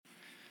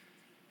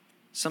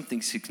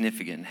something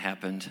significant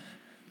happened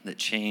that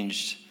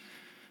changed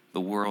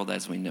the world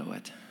as we know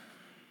it.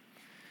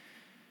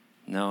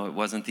 No, it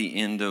wasn't the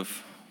end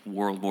of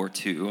World War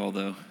II,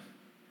 although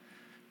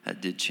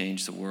that did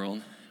change the world.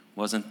 It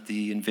wasn't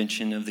the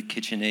invention of the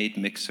KitchenAid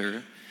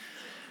mixer,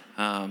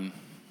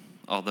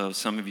 although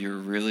some of you are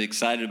really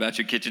excited about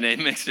your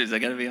KitchenAid mixers, I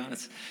gotta be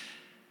honest.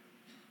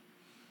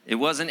 It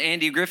wasn't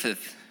Andy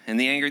Griffith and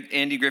the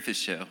Andy Griffith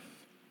Show.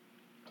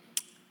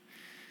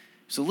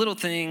 It's a little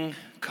thing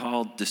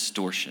called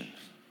distortion.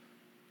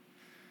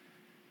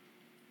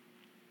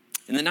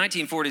 In the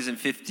 1940s and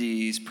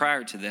 50s,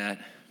 prior to that,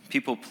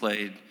 people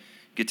played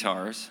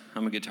guitars.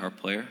 I'm a guitar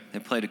player. They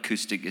played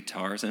acoustic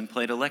guitars and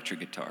played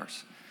electric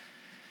guitars.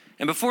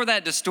 And before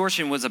that,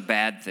 distortion was a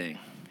bad thing.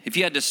 If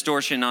you had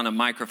distortion on a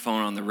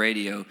microphone on the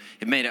radio,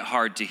 it made it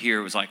hard to hear.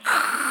 It was like,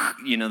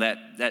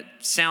 that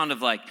sound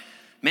of like,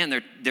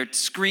 man, they're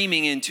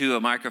screaming into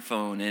a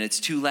microphone and it's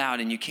too loud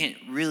and you can't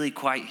really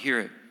quite hear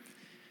it.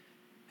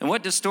 And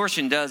what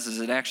distortion does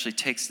is it actually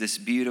takes this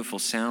beautiful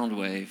sound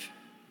wave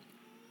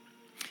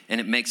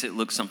and it makes it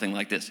look something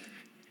like this.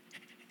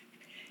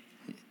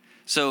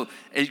 So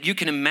you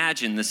can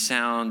imagine the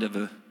sound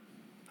of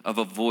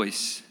a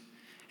voice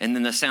and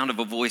then the sound of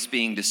a voice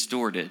being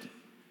distorted,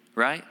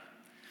 right?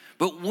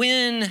 But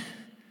when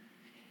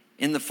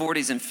in the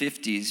 40s and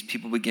 50s,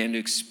 people began to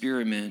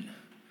experiment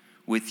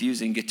with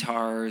using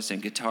guitars and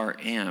guitar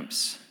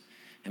amps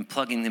and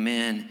plugging them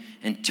in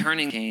and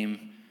turning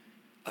became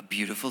a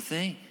beautiful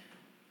thing,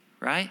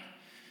 right?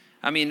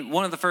 I mean,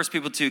 one of the first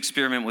people to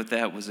experiment with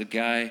that was a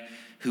guy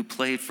who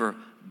played for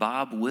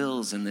Bob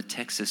Wills and the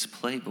Texas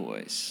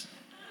Playboys.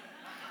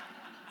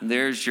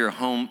 There's your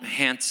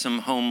handsome,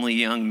 homely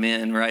young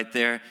men right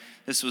there.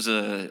 This was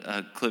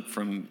a clip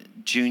from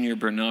Junior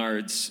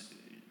Bernard's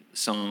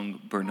song,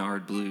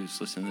 Bernard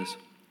Blues. Listen to this.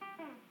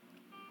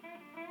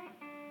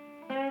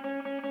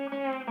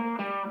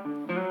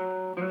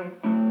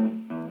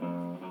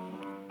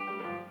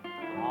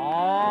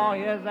 Oh,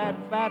 here's that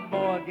fat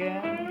boy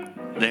again.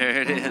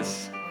 There it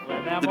is.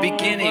 The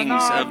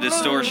beginnings of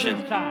distortion.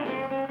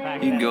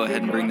 You can go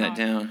ahead and bring that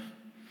down.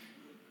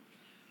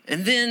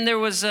 And then there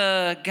was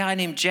a guy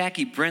named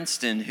Jackie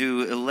Brinston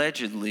who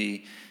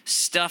allegedly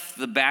stuffed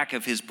the back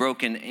of his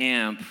broken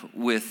amp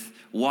with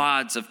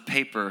wads of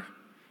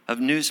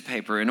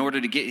newspaper in order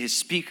to get his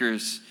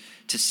speakers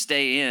to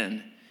stay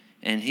in.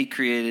 And he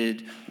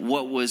created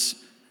what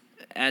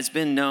has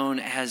been known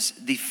as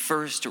the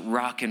first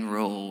rock and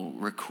roll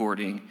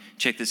recording.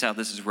 Check this out.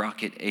 This is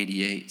Rocket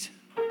 88.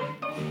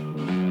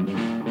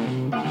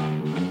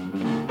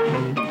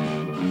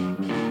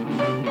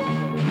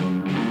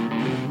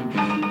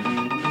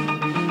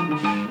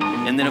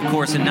 And then, of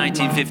course, in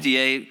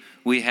 1958,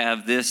 we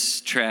have this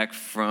track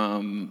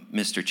from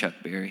Mr. Chuck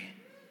Berry.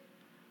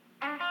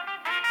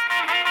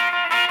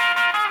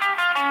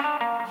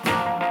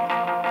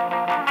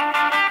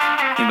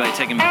 Anybody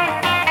taking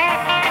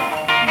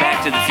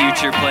Back to the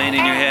Future playing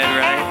in your head,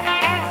 right?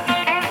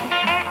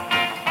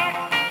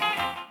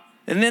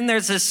 And then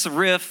there's this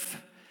riff.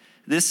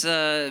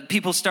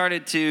 People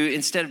started to,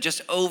 instead of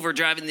just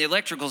overdriving the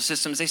electrical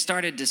systems, they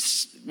started to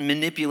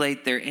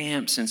manipulate their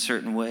amps in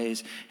certain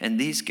ways. And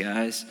these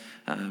guys,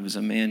 it was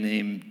a man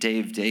named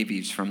Dave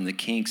Davies from the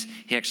Kinks.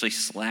 He actually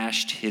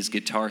slashed his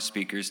guitar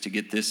speakers to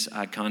get this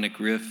iconic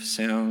riff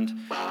sound.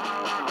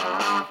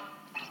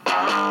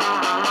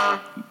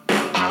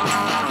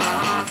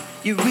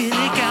 You really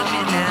got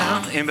me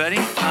now. Anybody?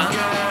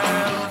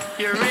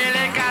 You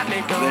really got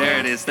me going. There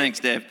it is. Thanks,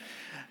 Dave.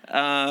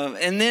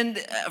 And then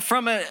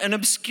from an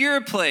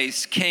obscure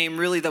place came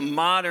really the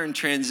modern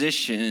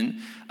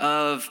transition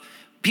of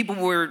people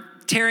were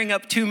tearing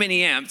up too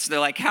many amps.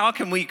 They're like, how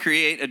can we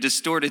create a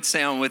distorted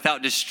sound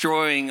without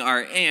destroying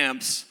our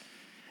amps,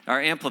 our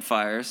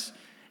amplifiers?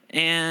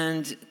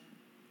 And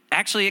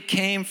actually it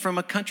came from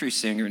a country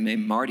singer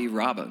named Marty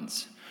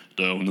Robbins.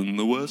 Down in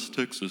the West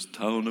Texas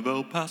town of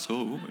El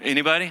Paso.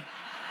 Anybody?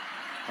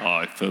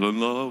 I fell in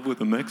love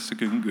with a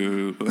Mexican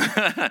girl.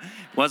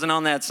 Wasn't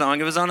on that song.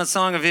 It was on a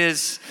song of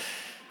his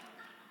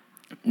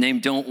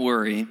named Don't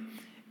Worry.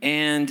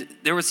 And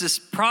there was this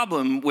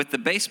problem with the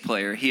bass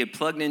player. He had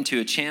plugged into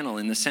a channel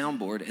in the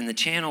soundboard, and the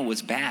channel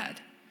was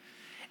bad.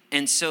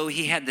 And so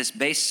he had this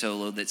bass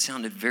solo that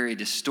sounded very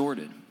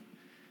distorted.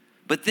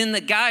 But then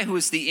the guy who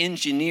was the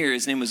engineer,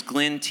 his name was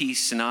Glenn T.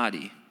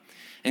 Snoddy.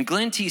 And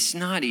Glenn T.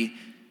 Snoddy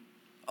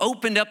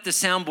opened up the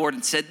soundboard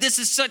and said, this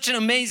is such an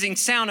amazing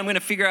sound. I'm going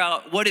to figure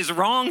out what is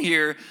wrong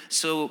here.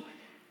 So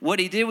what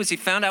he did was he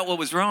found out what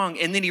was wrong,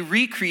 and then he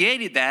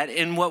recreated that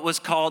in what was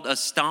called a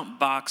stomp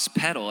box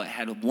pedal. It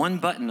had one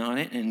button on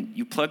it, and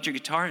you plugged your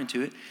guitar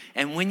into it.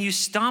 And when you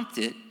stomped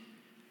it,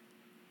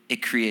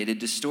 it created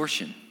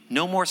distortion.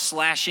 No more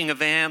slashing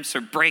of amps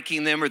or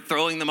breaking them or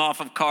throwing them off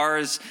of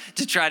cars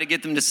to try to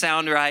get them to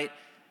sound right.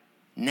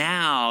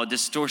 Now,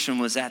 distortion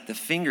was at the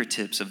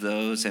fingertips of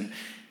those, and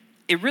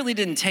it really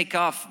didn't take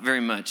off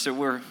very much. There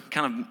were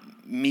kind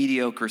of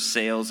mediocre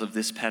sales of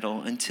this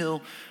pedal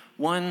until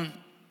one,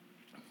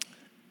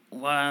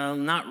 well,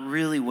 not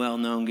really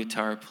well-known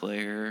guitar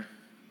player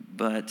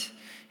but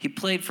he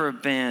played for a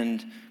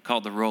band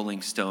called the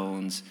Rolling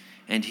Stones,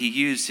 and he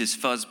used his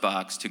fuzz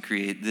box to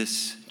create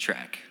this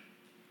track.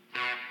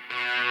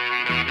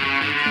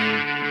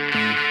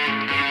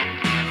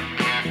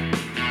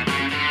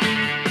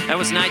 That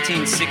was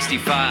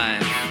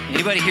 1965.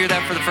 Anybody hear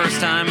that for the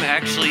first time,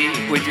 actually,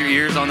 with your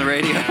ears on the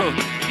radio?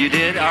 You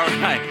did? All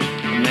right.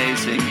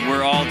 Amazing.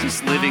 We're all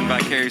just living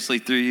vicariously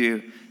through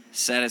you.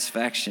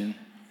 Satisfaction.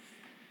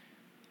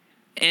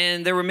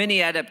 And there were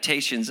many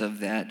adaptations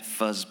of that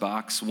fuzz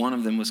box. One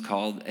of them was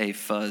called a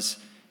fuzz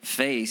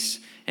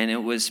face, and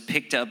it was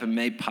picked up and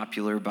made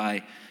popular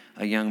by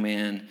a young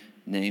man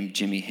named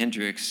Jimi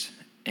Hendrix,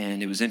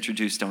 and it was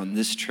introduced on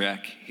this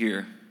track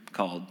here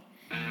called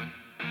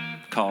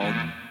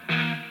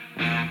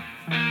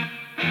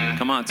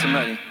come on,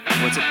 somebody.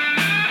 What's it?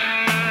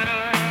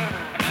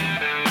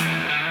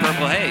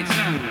 Purple Haze.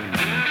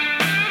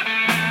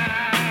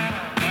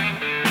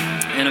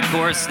 And of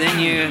course,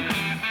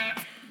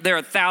 there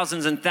are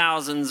thousands and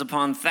thousands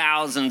upon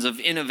thousands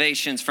of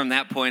innovations from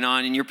that point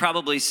on, and you're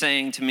probably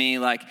saying to me,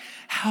 like,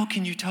 how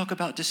can you talk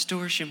about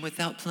distortion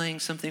without playing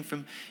something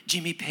from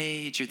Jimmy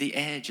Page or The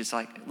Edge? It's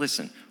like,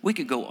 listen, we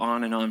could go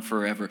on and on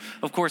forever.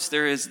 Of course,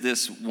 there is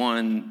this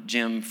one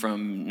gem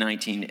from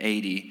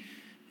 1980.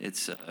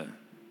 It's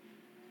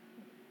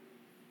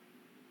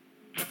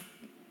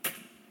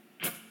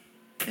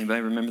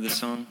anybody remember this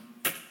song?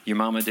 Your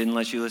mama didn't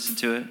let you listen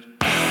to it?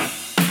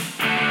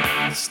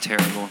 It's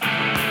terrible.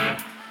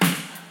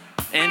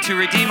 And to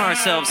redeem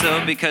ourselves,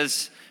 though,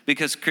 because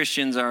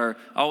Christians are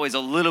always a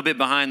little bit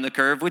behind the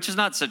curve, which is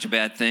not such a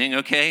bad thing,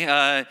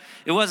 okay?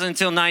 It wasn't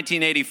until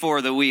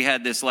 1984 that we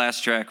had this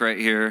last track right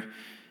here.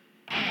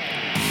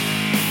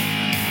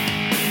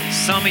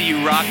 Some of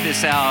you rock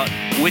this out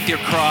with your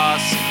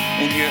cross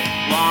and your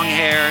long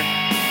hair.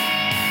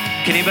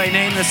 Can anybody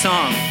name the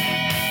song?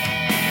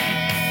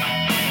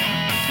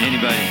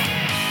 Anybody?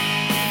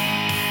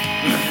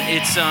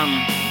 It's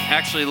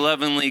actually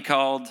lovingly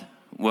called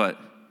what?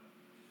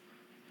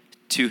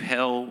 To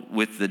Hell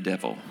with the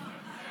Devil.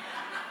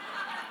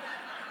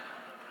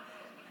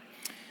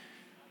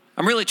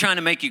 I'm really trying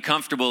to make you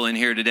comfortable in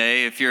here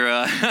today. If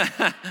you're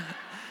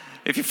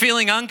if you're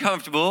feeling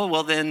uncomfortable,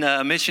 well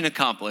then mission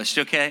accomplished,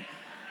 okay?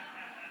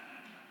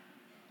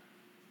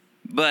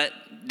 But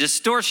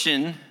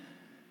distortion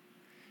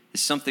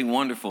is something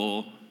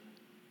wonderful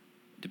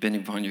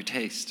depending upon your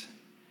taste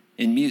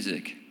in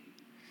music.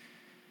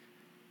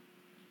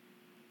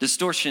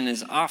 Distortion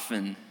is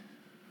often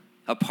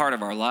a part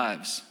of our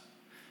lives,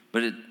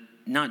 but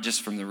not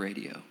just from the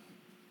radio.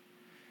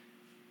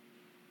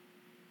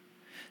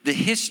 The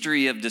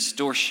history of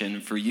distortion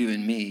for you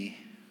and me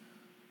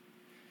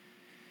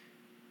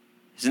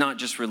is not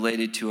just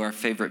related to our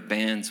favorite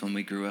bands when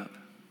we grew up.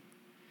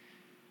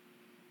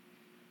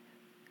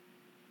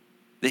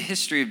 The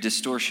history of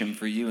distortion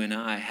for you and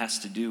I has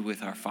to do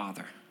with our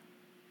Father.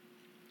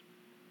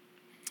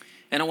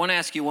 And I want to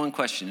ask you one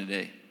question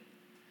today.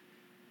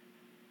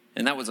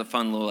 And that was a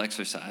fun little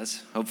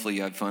exercise. Hopefully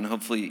you had fun.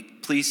 Hopefully,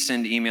 please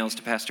send emails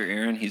to Pastor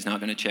Aaron. He's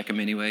not going to check them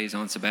anyway. He's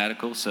on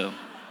sabbatical, so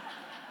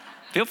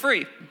feel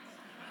free.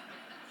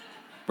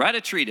 Write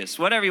a treatise,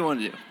 whatever you want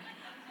to do.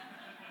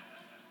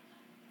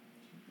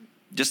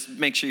 Just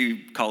make sure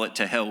you call it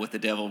To Hell with the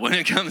Devil when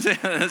it comes to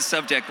the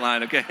subject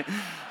line, okay?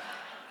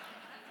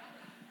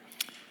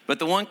 But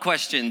the one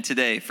question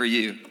today for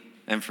you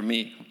and for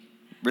me,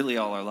 really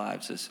all our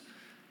lives, is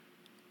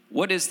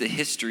what is the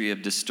history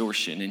of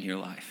distortion in your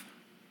life?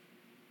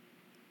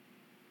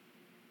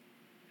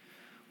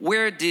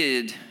 Where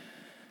did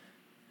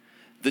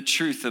the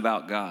truth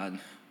about God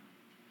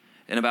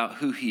and about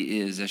who He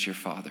is as your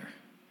Father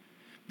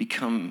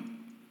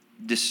become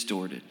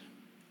distorted?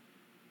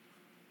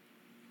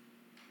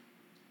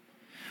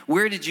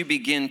 Where did you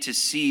begin to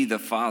see the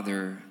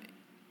Father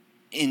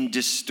in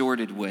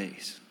distorted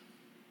ways?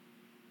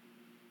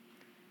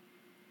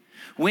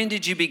 When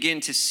did you begin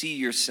to see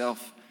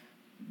yourself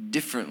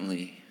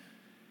differently,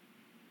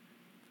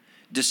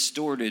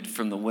 distorted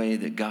from the way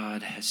that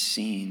God has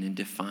seen and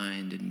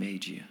defined and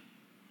made you?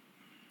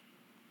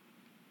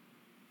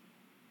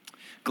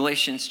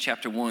 Galatians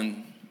chapter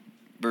 1,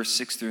 verse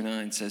 6 through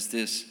 9 says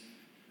this: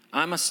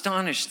 I'm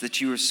astonished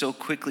that you are so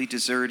quickly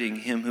deserting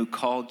him who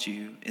called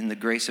you in the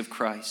grace of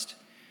Christ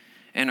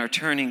and are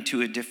turning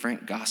to a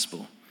different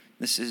gospel.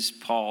 This is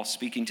Paul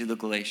speaking to the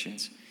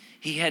Galatians.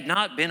 He had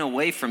not been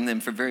away from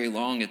them for very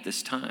long at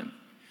this time.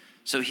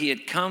 So he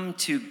had come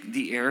to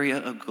the area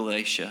of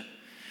Galatia,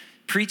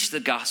 preached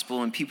the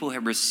gospel, and people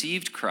had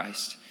received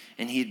Christ,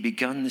 and he had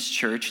begun this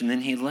church, and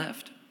then he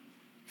left.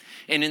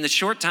 And in the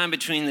short time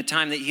between the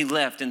time that he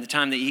left and the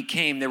time that he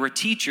came, there were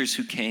teachers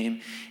who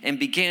came and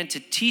began to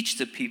teach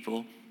the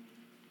people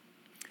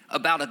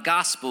about a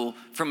gospel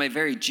from a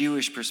very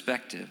Jewish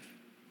perspective,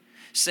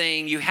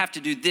 saying you have to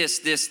do this,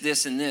 this,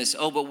 this, and this.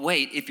 Oh, but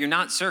wait, if you're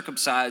not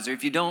circumcised or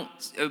if you don't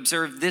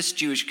observe this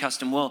Jewish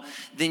custom, well,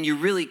 then you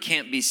really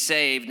can't be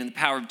saved, and the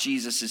power of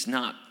Jesus is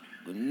not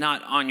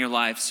on your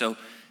life. So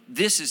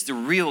this is the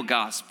real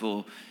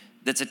gospel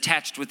that's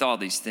attached with all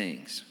these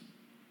things.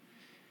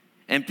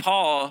 And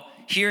Paul,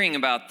 hearing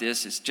about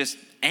this is just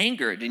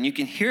angered, and you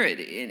can hear it.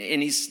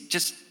 And he's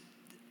just,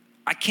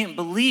 I can't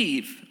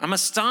believe, I'm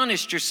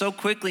astonished you're so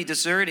quickly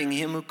deserting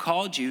him who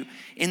called you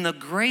in the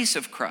grace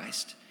of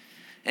Christ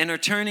and are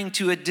turning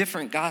to a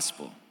different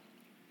gospel.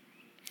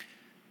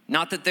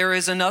 Not that there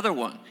is another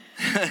one,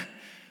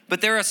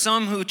 but there are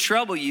some who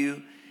trouble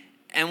you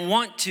and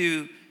want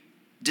to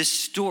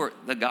distort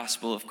the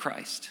gospel of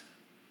Christ.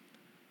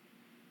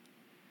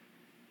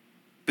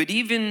 But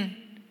even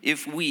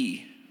if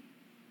we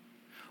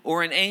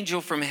or an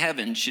angel from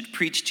heaven should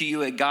preach to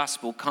you a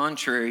gospel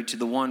contrary to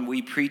the one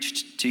we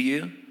preached to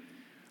you,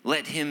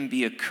 let him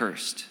be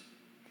accursed.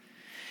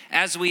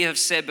 As we have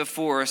said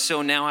before,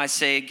 so now I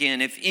say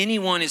again, if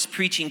anyone is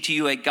preaching to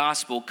you a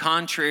gospel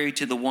contrary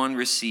to the one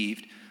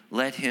received,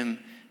 let him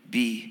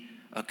be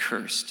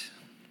accursed.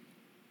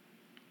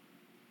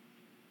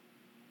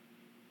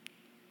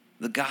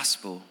 The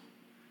gospel,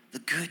 the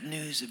good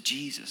news of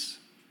Jesus,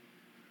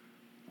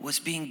 was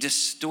being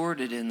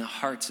distorted in the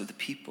hearts of the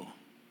people.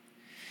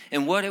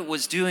 And what it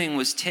was doing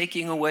was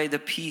taking away the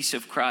peace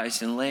of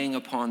Christ and laying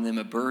upon them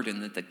a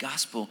burden that the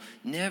gospel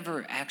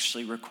never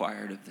actually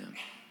required of them.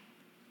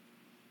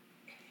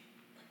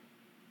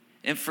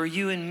 And for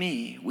you and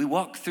me, we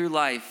walk through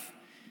life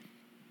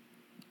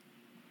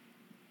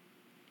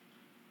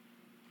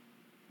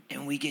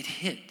and we get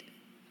hit.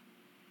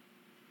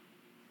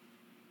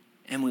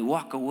 And we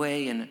walk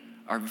away and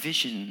our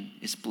vision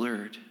is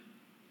blurred.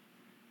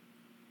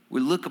 We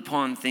look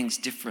upon things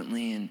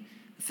differently and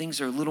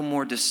things are a little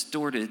more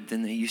distorted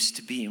than they used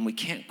to be. And we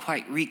can't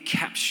quite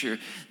recapture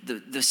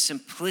the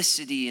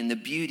simplicity and the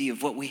beauty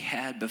of what we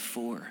had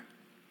before.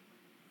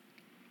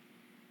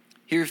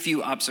 Here are a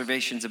few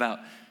observations about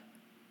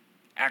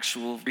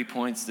actual 3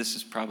 points. This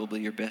is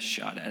probably your best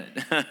shot at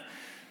it.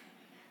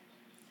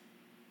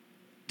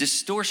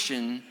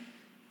 Distortion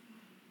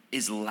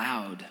is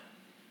loud,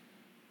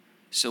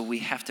 so we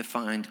have to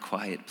find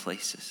quiet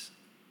places.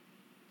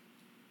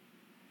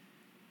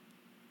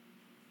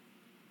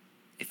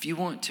 If you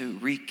want to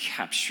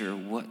recapture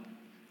what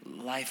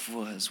life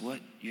was, what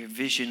your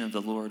vision of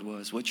the Lord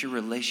was, what your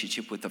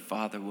relationship with the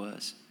Father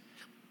was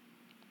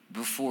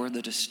before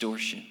the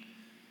distortion,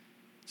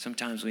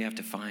 sometimes we have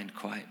to find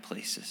quiet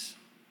places.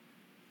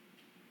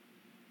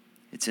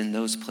 It's in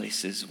those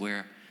places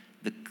where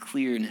the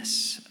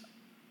clearness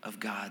of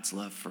God's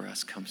love for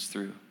us comes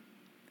through.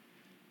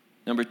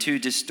 Number 2,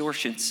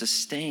 distortion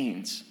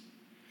sustains.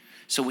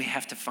 So we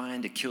have to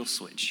find a kill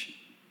switch.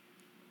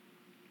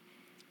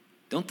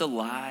 Don't the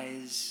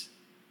lies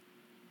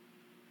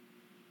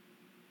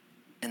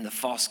and the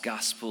false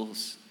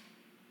gospels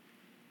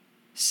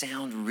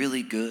sound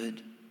really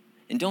good?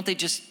 And don't they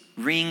just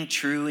ring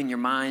true in your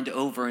mind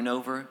over and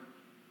over?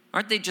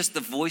 Aren't they just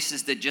the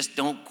voices that just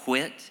don't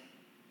quit?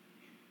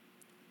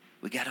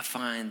 We got to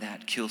find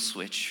that kill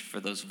switch for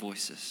those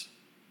voices.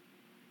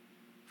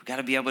 We got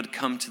to be able to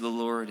come to the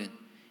Lord and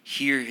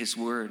hear his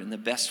word. And the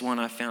best one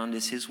I found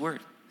is his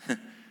word.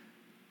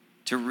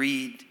 To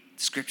read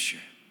scripture.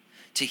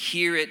 To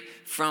hear it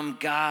from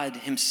God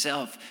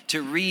himself,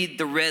 to read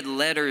the red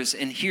letters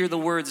and hear the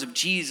words of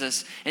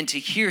Jesus and to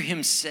hear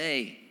him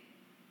say,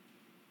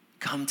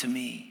 come to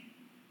me.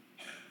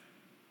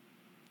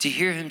 To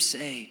hear him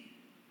say,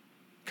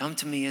 come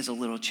to me as a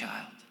little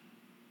child.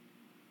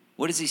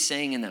 What is he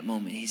saying in that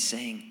moment? He's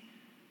saying,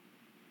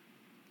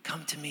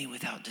 come to me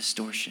without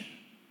distortion.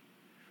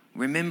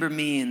 Remember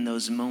me in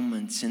those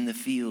moments in the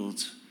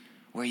fields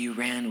where you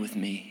ran with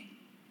me.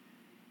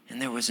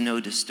 And there was no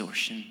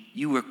distortion.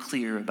 You were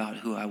clear about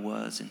who I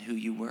was and who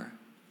you were.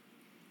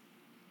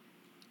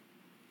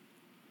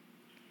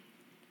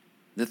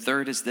 The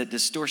third is that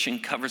distortion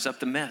covers up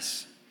the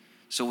mess.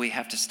 So we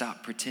have to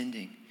stop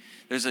pretending.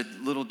 There's a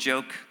little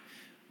joke.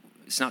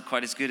 It's not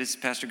quite as good as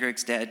Pastor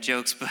Greg's dad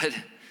jokes, but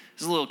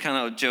it's a little kind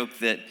of a joke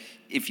that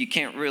if you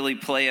can't really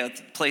play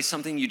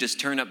something, you just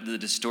turn up the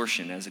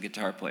distortion as a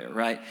guitar player,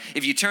 right?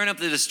 If you turn up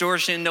the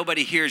distortion,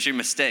 nobody hears your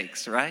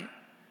mistakes, right?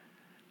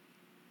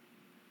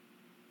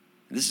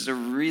 This is a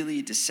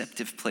really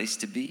deceptive place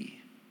to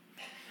be.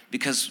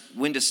 Because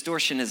when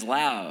distortion is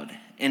loud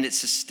and it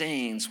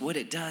sustains, what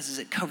it does is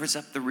it covers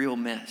up the real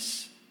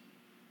mess.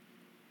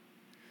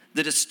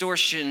 The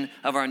distortion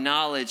of our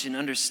knowledge and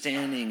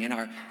understanding and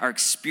our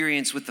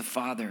experience with the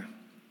Father.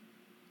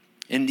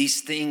 And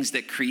these things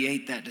that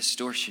create that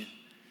distortion.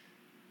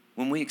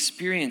 When we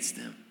experience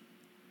them,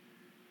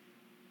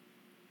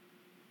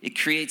 it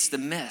creates the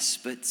mess.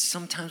 But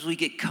sometimes we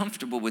get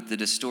comfortable with the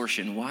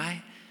distortion.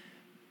 Why?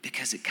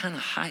 Because it kind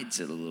of hides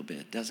it a little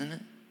bit, doesn't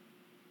it?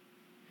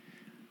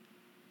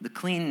 The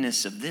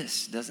cleanness of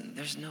this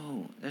there's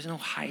no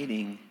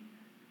hiding.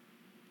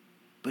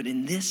 But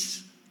in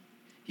this,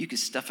 you could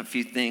stuff a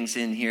few things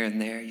in here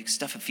and there. You can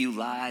stuff a few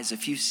lies, a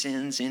few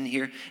sins in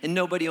here, and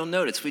nobody will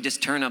notice. We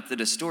just turn up the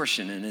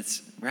distortion and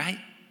it's, right?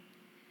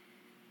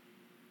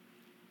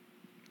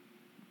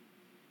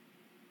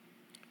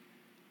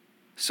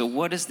 So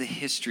what is the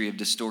history of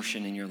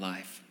distortion in your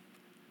life?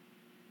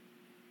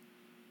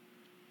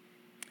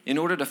 In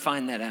order to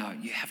find that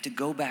out, you have to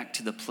go back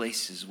to the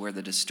places where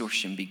the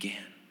distortion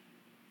began.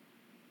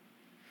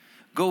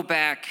 go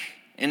back,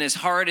 and as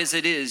hard as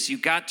it is, you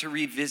got to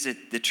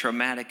revisit the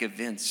traumatic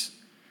events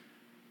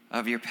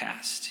of your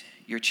past,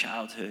 your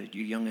childhood,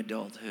 your young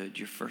adulthood,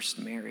 your first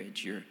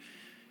marriage,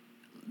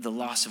 the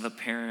loss of a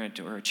parent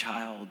or a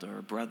child or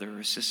a brother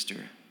or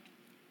sister.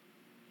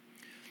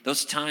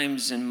 Those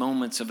times and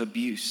moments of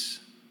abuse,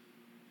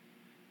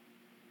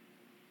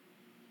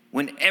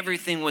 when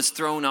everything was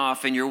thrown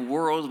off and your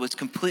world was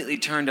completely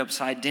turned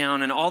upside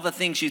down and all the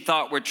things you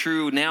thought were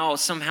true now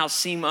somehow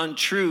seem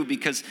untrue,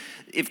 because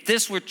if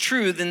this were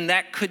true, then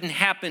that couldn't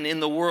happen in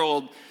the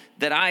world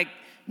that I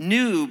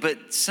knew,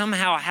 but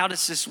somehow how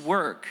does this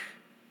work?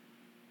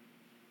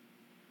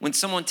 When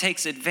someone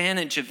takes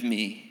advantage of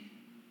me,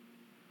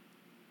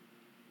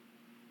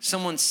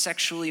 someone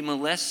sexually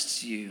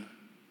molests you,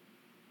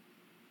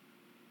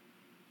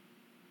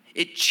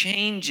 it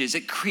changes,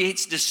 it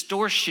creates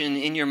distortion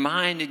in your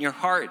mind and your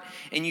heart,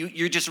 and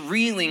you're just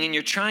reeling and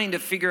you're trying to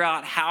figure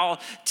out how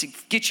to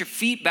get your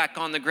feet back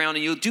on the ground,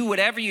 and you'll do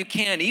whatever you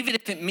can, even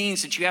if it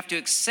means that you have to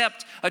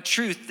accept a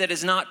truth that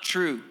is not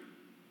true.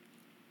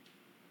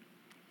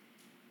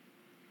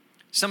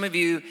 Some of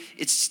you,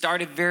 it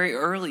started very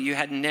early. You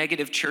had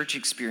negative church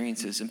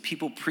experiences, and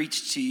people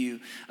preached to you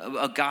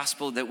a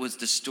gospel that was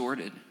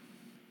distorted,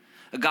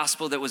 a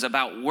gospel that was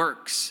about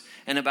works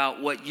and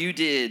about what you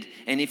did.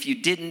 And if you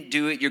didn't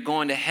do it, you're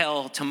going to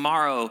hell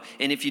tomorrow.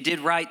 And if you did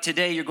right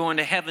today, you're going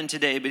to heaven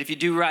today. But if you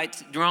do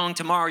wrong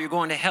tomorrow, you're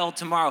going to hell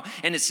tomorrow.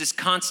 And it's this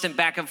constant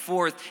back and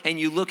forth. And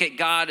you look at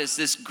God as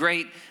this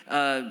great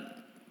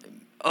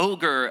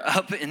ogre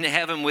up in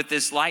heaven with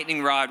this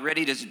lightning rod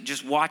ready to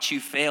just watch you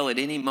fail at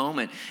any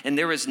moment. And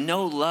there is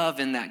no love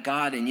in that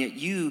God. And yet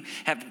you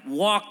have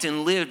walked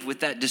and lived with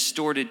that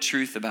distorted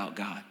truth about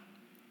God.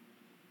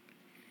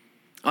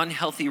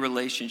 Unhealthy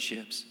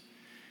relationships,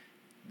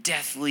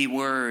 deathly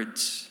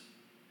words.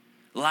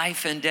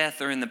 Life and death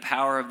are in the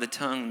power of the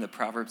tongue, the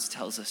Proverbs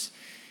tells us.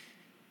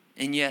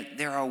 And yet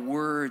there are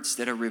words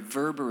that are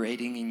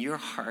reverberating in your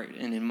heart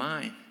and in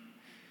mine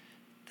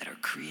that are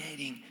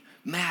creating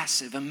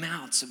massive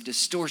amounts of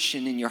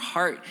distortion in your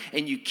heart,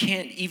 and you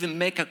can't even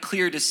make a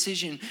clear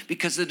decision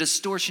because the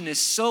distortion is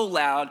so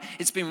loud,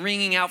 it's been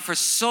ringing out for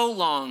so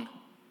long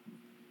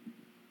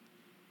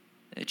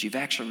that you've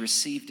actually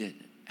received it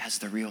as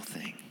the real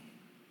thing.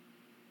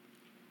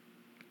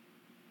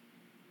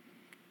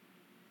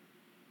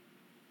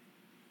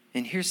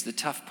 And here's the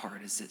tough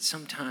part, is that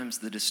sometimes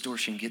the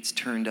distortion gets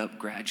turned up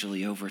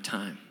gradually over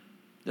time,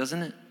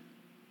 doesn't it?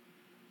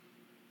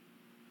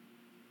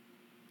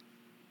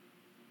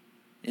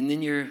 And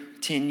then you're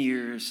 10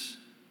 years,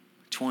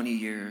 20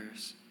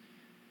 years,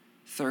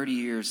 30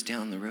 years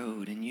down the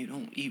road, and you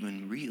don't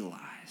even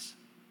realize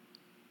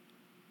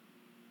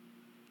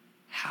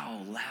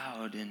how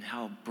loud and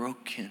how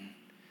broken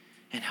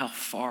and how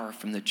far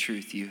from the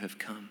truth you have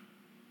come.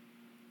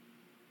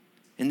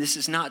 And this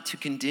is not to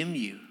condemn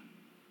you.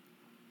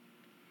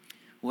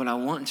 What I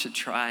want to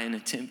try and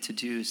attempt to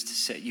do is to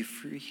set you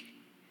free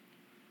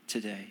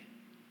today.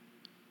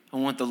 I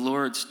want the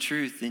Lord's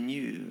truth in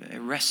you, a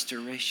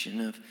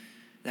restoration of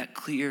that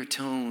clear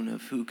tone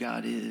of who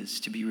God is,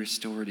 to be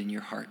restored in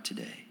your heart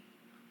today.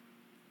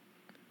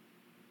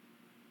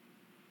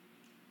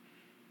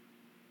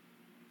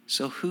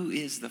 So who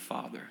is the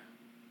Father?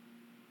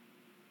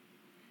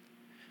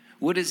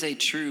 What is a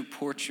true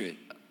portrait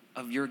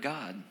of your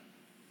God?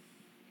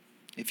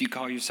 If you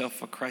call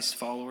yourself a Christ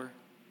follower,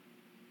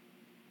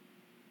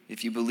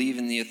 if you believe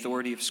in the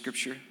authority of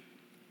Scripture,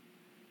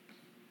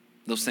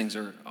 those things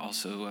are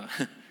also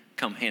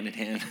come hand in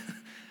hand.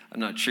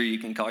 I'm not sure you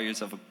can call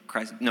yourself a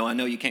Christ. No, I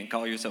know you can't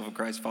call yourself a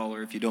Christ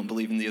follower if you don't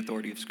believe in the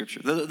authority of Scripture.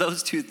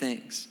 Those two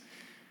things.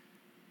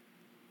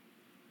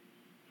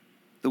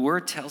 The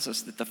Word tells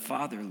us that the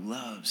Father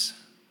loves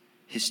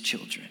His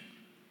children.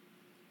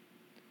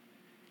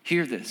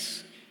 Hear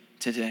this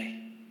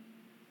today.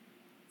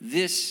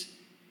 This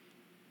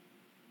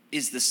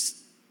is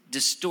the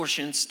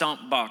distortion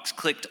stomp box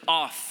clicked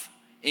off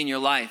in your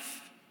life.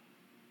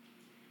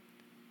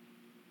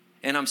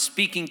 And I'm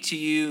speaking to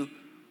you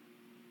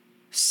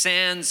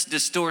sans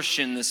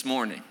distortion this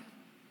morning.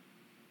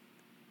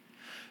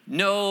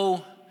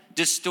 No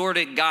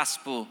distorted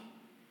gospel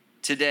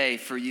today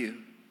for you.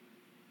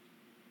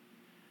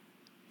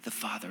 The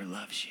Father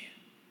loves you.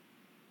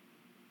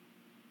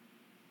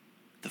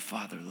 The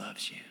Father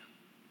loves you.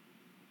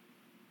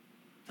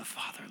 The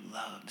Father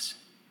loves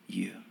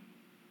you.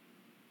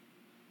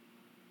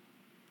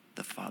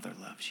 The Father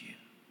loves you.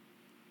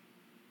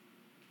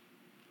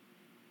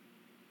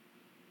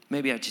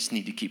 Maybe I just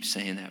need to keep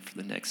saying that for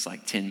the next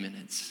 10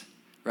 minutes,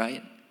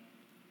 right?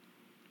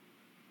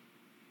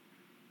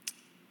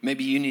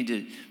 Maybe you need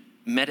to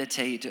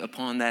meditate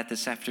upon that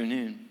this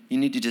afternoon. You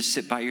need to just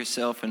sit by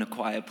yourself in a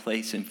quiet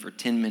place, and for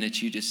 10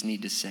 minutes you just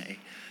need to say,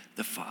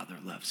 the Father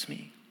loves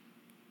me.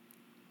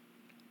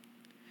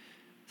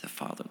 The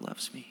Father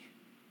loves me.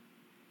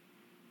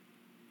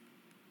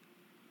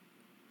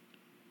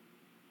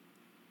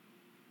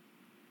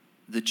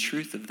 The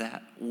truth of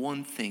that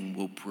one thing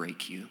will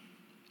break you,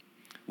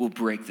 will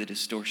break the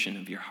distortion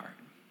of your heart.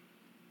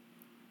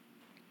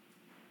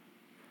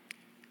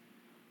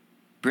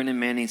 Brennan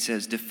Manning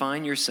says,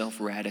 define yourself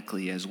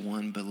radically as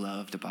one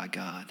beloved by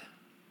God.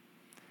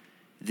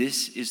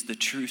 This is the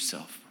true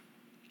self.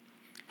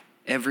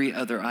 Every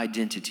other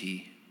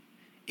identity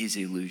is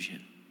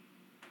illusion.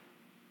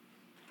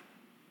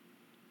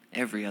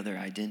 Every other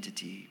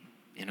identity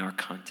in our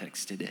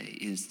context today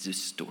is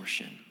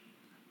distortion.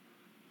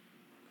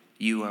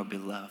 You are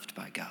beloved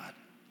by God.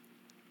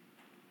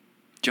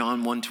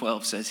 John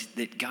 1:12 says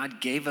that God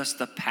gave us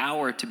the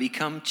power to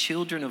become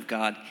children of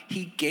God.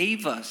 He,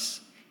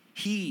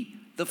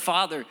 the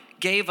Father,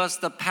 gave us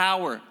the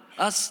power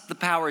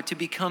to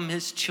become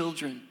his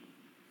children.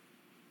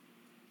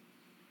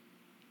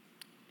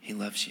 He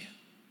loves you.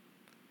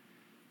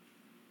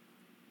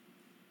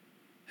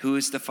 Who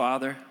is the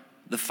Father?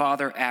 The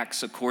Father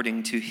acts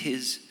according to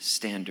his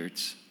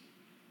standards.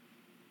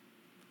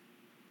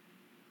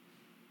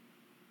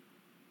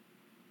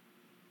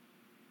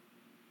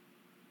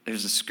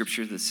 There's a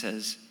scripture that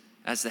says,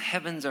 as the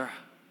heavens are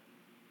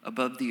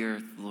above the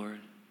earth, Lord,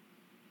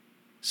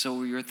 so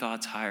are your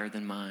thoughts higher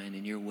than mine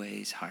and your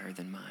ways higher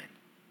than mine.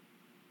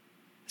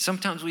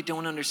 Sometimes we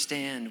don't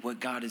understand what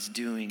God is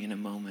doing in a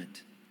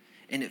moment,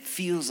 and it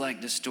feels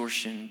like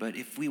distortion, but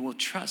if we will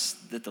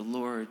trust that the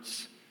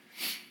Lord's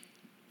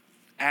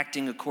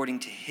acting according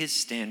to his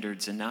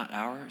standards and not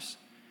ours,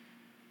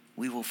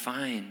 we will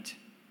find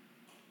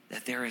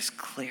that there is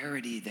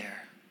clarity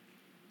there.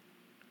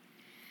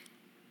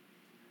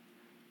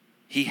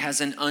 He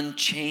has an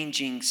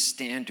unchanging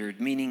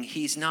standard, meaning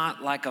he's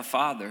not like a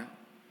father.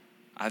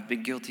 I've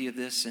been guilty of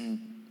this, and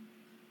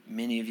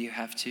many of you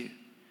have too.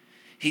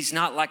 He's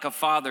not like a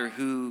father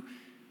who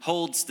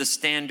holds the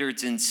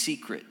standards in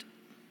secret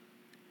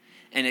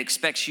and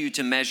expects you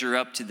to measure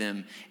up to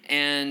them.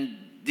 And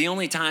the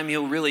only time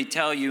he'll really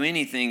tell you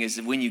anything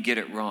is when you get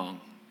it wrong.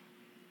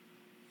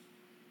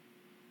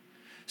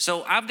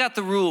 So I've got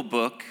the rule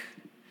book,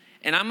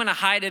 and I'm going to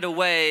hide it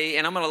away,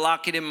 and I'm going to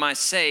lock it in my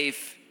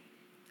safe.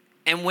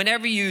 And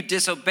whenever you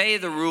disobey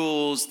the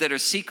rules that are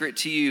secret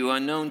to you,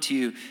 unknown to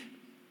you,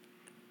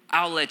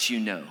 I'll let you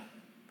know.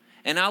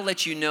 And I'll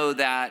let you know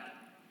that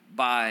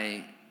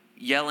by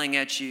yelling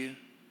at you.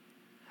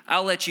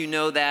 I'll let you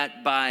know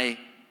that by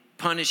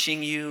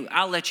punishing you.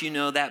 I'll let you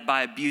know that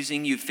by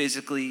abusing you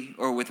physically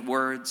or with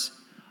words.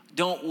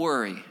 Don't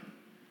worry.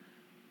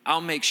 I'll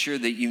make sure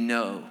that you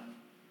know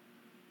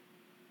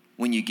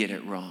when you get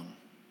it wrong.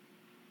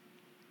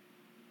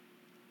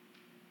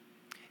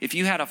 If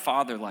you had a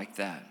father like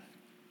that,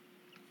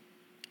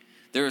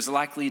 there is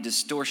likely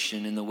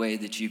distortion in the way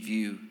that you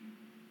view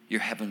your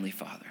heavenly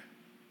Father.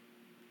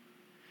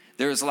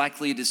 There is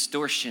likely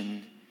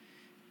distortion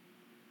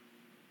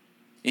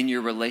in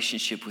your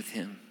relationship with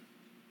him.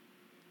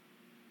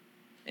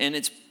 And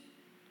it's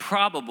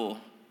probable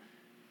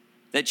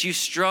that you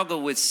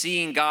struggle with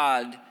seeing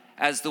God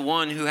as the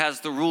one who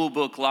has the rule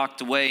book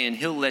locked away, and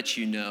he'll let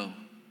you know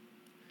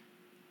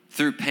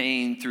through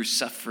pain, through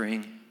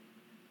suffering,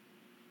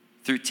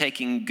 through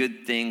taking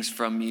good things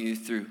from you,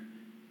 through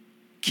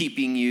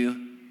keeping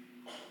you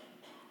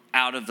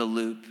out of the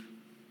loop.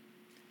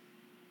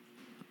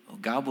 Oh,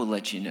 God will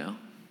let you know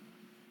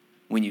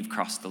when you've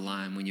crossed the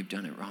line, when you've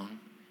done it wrong.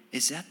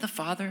 Is that the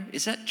Father?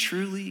 Is that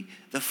truly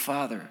the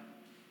Father?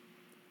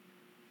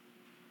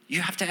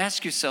 You have to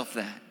ask yourself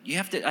that. You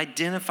have to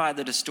identify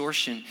the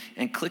distortion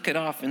and click it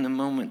off in the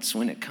moments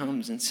when it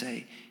comes and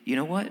say, you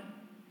know what?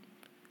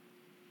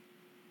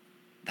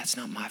 That's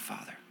not my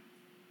Father.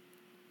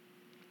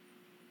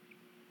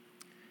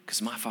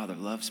 Because my Father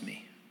loves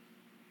me.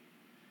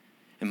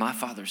 And my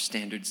Father's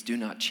standards do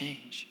not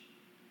change.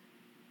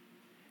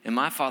 And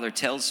my Father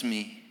tells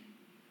me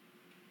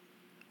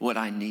what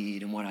I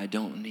need and what I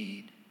don't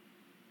need.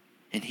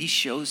 And he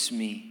shows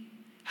me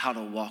how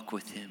to walk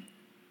with him.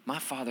 My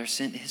Father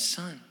sent his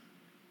Son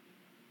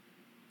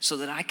so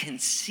that I can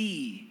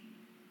see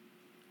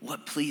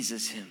what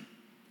pleases him.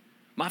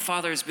 My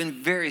Father has been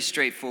very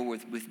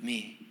straightforward with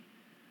me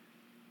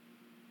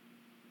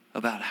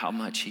about how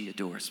much he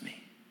adores me.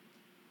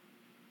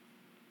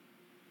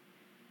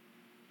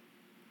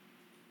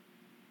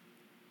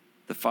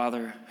 The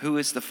Father, who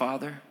is the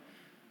Father?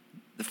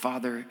 The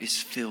Father is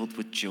filled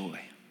with joy.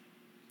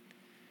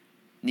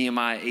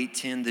 Nehemiah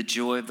 8:10, the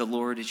joy of the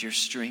Lord is your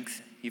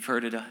strength. You've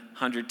heard it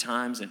 100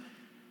 times. And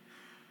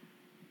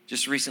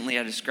just recently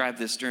I described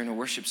this during a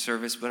worship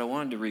service, but I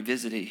wanted to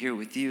revisit it here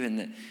with you. And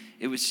that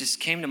it was just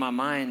came to my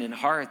mind and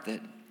heart that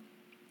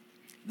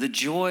the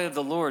joy of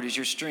the Lord is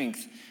your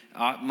strength.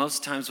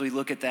 Most times we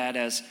look at that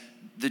as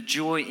the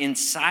joy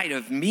inside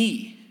of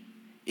me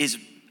is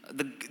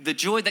the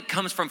joy that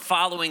comes from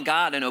following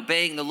God and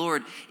obeying the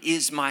Lord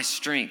is my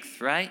strength,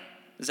 right?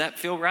 Does that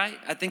feel right?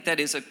 I think that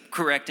is a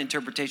correct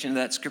interpretation of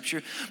that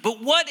scripture.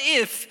 But what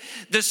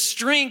if the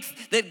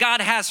strength that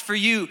God has for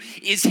you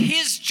is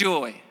his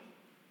joy?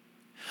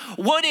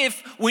 What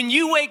if when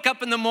you wake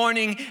up in the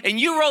morning and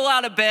you roll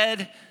out of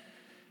bed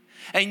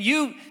and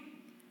you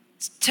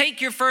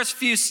take your first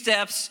few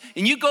steps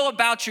and you go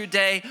about your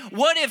day,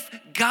 what if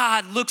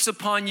God looks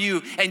upon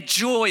you and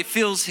joy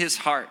fills his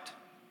heart?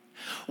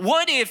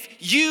 What if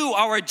you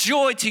are a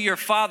joy to your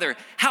Father?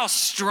 How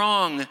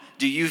strong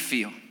do you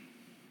feel?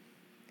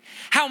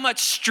 How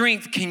much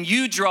strength can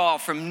you draw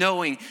from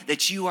knowing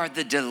that you are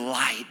the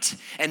delight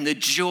and the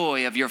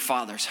joy of your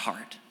Father's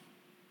heart?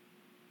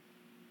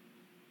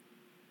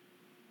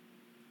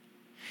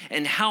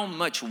 And how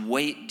much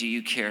weight do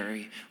you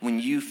carry when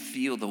you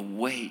feel the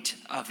weight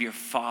of your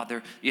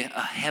Father,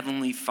 a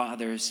heavenly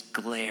Father's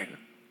glare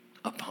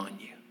upon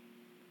you?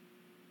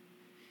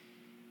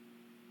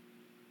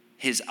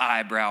 His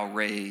eyebrow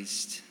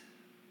raised,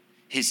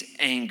 his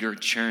anger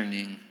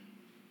churning.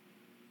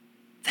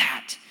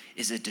 That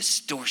is a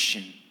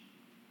distortion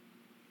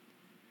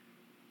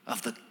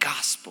of the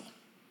gospel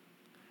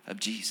of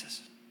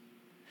Jesus.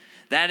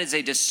 That is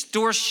a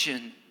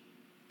distortion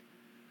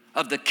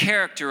of the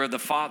character of the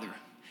Father.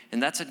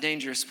 And that's a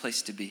dangerous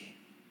place to be.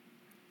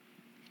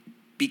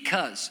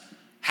 Because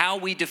how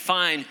we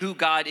define who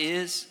God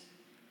is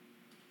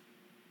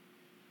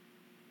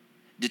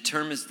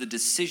determines the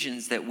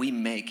decisions that we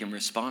make in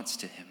response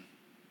to him.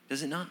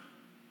 Does it not?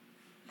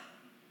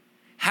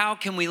 How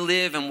can we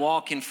live and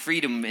walk in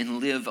freedom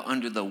and live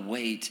under the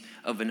weight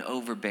of an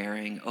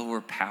overbearing,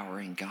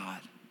 overpowering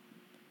God?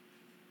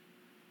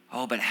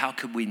 Oh, but how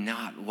could we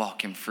not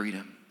walk in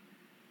freedom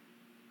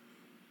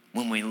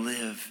when we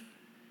live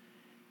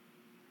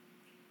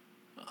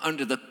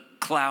under the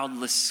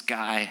cloudless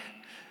sky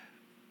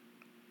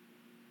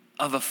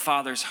of a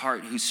Father's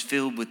heart who's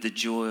filled with the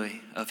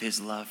joy of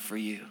his love for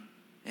you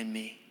and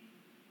me?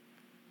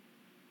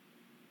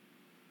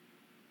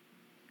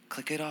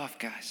 Click it off,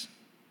 guys.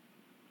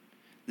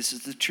 This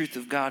is the truth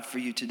of God for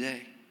you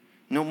today.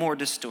 No more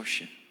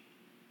distortion.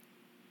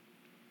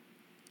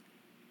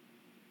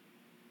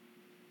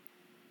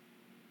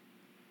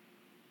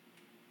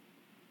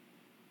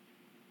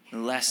 The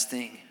last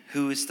thing,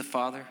 who is the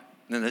Father?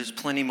 Now, there's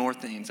plenty more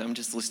things. I'm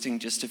just listing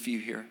just a few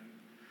here.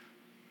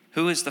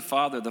 Who is the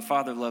Father? The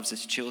Father loves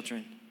his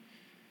children.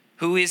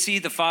 Who is he?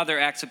 The Father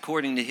acts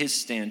according to his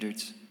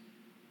standards.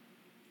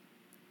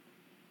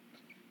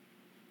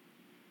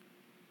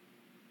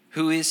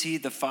 Who is he?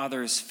 The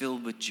Father is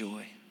filled with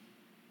joy.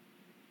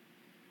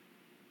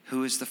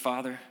 Who is the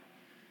Father?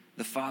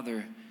 The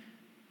Father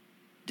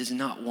does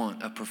not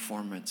want a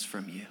performance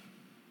from you.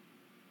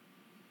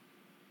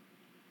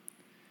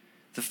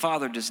 The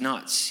Father does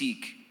not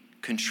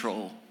seek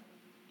control.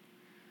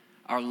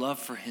 Our love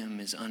for him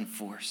is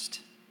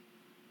unforced.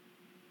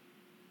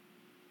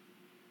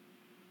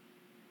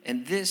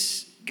 And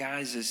this,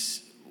 guys,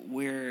 is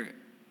where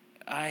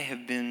I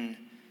have been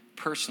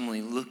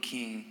personally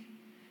looking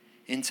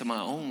into my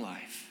own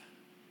life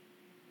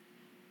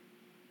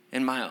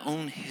and my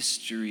own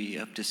history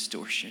of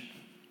distortion.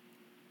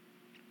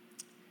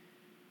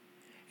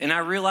 And I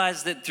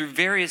realized that through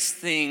various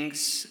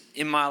things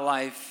in my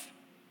life,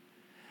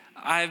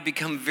 I've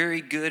become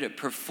very good at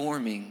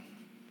performing.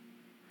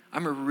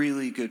 I'm a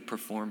really good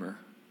performer.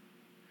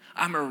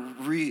 I'm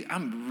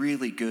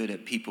really good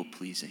at people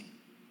pleasing.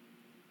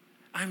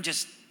 I'm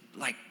just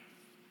like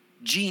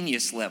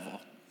genius level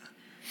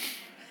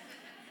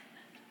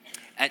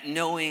at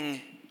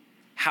knowing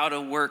how to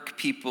work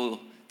people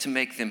to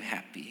make them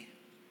happy.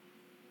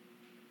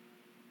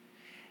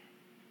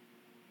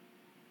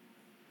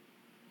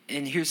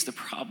 And here's the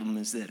problem,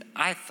 is that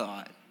I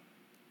thought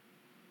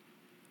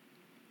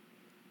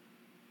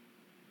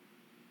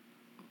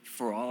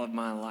for all of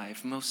my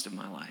life, most of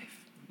my life,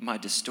 my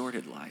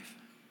distorted life,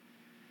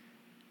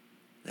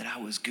 that I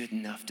was good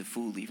enough to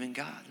fool even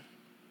God.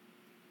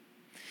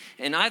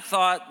 And I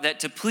thought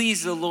that to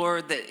please the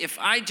Lord, that if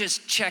I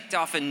just checked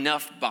off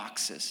enough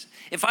boxes,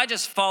 if I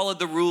just followed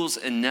the rules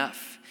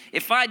enough,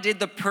 if I did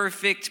the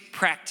perfect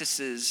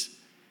practices,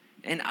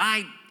 and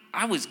I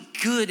was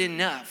good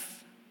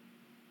enough,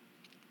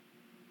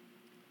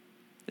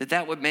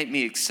 that would make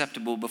me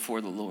acceptable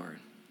before the Lord.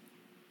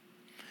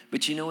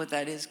 But you know what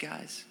that is,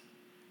 guys?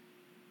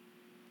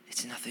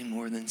 It's nothing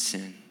more than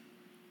sin.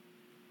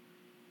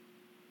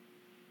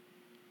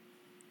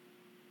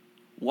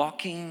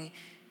 Walking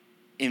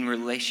in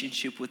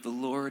relationship with the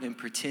Lord and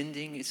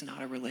pretending is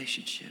not a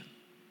relationship.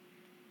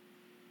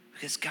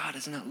 Because God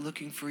is not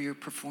looking for your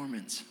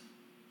performance.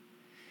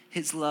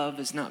 His love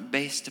is not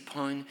based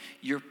upon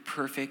your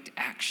perfect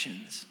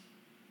actions.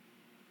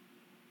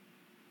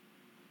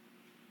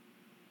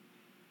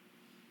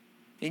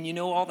 And you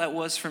know, all that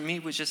was for me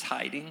was just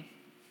hiding.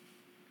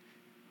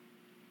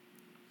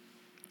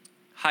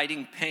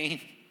 Hiding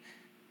pain.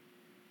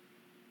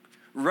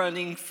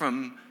 Running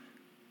from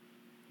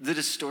the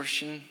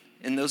distortion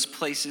in those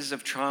places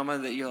of trauma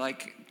that you're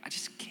like, I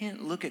just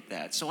can't look at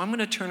that. So I'm going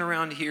to turn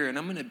around here and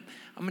I'm going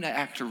to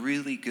act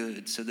really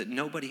good so that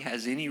nobody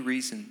has any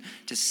reason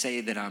to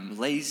say that I'm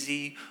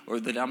lazy or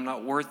that I'm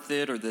not worth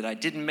it or that I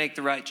didn't make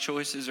the right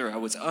choices or I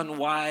was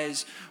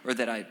unwise or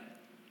that I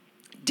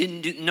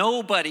didn't do.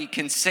 Nobody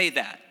can say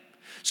that.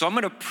 So I'm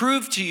going to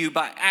prove to you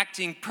by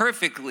acting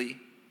perfectly.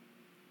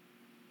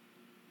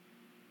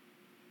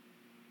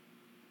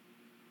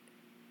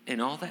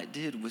 And all that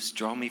did was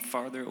draw me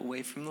farther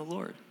away from the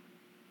Lord.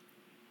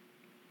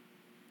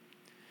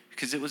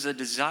 Because it was a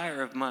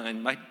desire of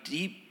mine. My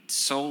deep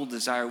sole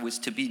desire was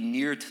to be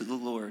near to the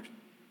Lord.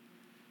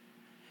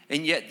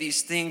 And yet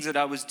these things that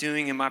I was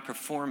doing in my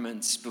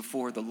performance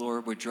before the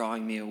Lord were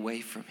drawing me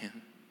away from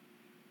him.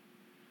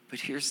 But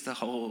here's the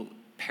whole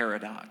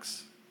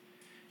paradox.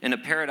 And a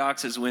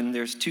paradox is when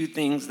there's two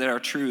things that are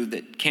true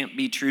that can't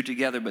be true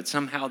together, but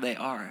somehow they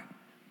are.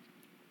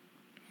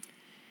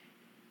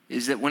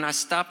 Is that when I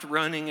stopped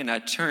running and I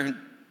turned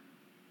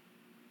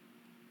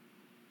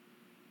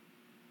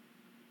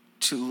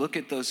to look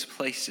at those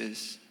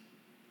places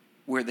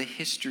where the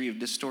history of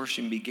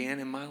distortion began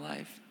in my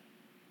life,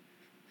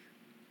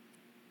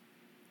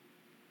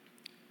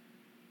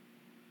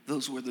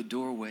 those were the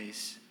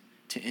doorways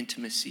to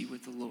intimacy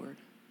with the Lord.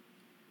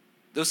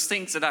 Those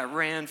things that I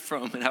ran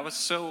from and I was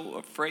so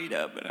afraid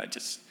of and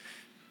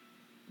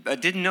I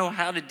didn't know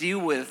how to deal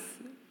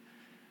with.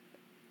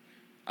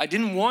 I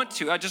didn't want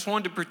to. I just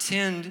wanted to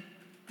pretend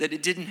that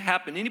it didn't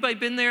happen. Anybody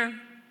been there?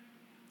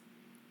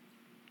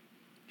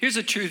 Here's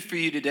a truth for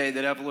you today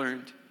that I've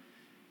learned.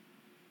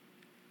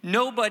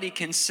 Nobody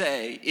can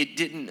say it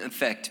didn't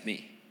affect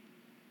me.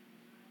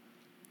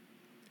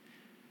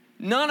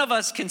 None of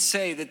us can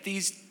say that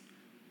these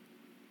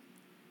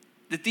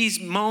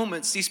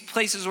moments, these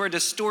places where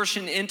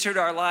distortion entered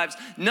our lives,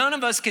 none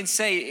of us can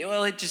say,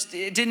 well, it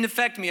didn't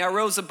affect me. I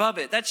rose above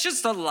it. That's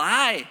just a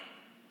lie.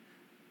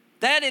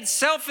 That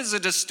itself is a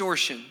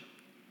distortion.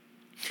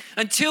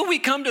 Until we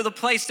come to the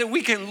place that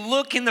we can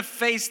look in the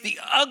face the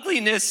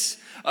ugliness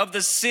of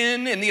the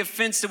sin and the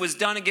offense that was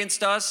done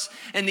against us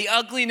and the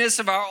ugliness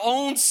of our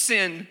own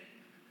sin,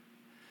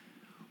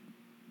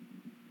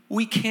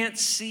 we can't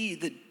see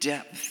the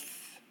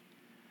depth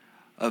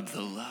of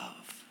the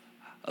love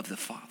of the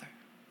Father.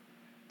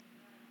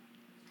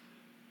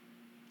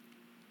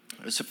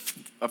 There's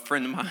a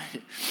friend of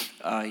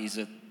mine, he's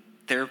a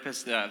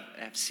therapist that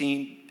I've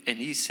seen, and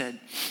he said,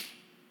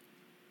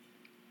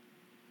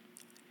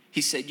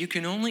 you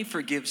can only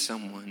forgive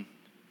someone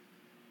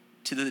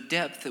to the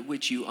depth at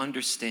which you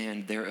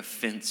understand their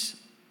offense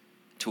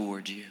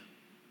toward you.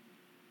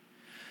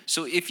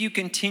 So if you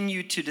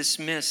continue to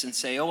dismiss and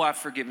say, oh, I've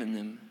forgiven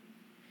them,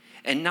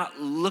 and not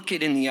look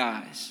it in the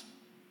eyes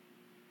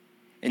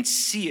and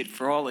see it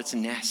for all its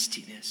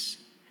nastiness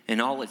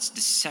and all its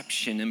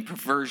deception and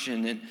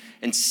perversion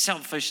and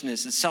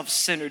selfishness and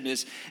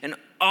self-centeredness and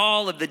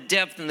all of the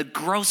depth and the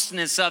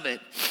grossness of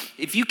it,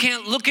 if you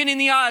can't look it in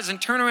the eyes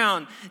and turn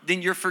around,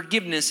 then your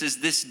forgiveness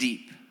is this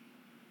deep.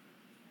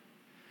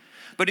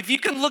 But if you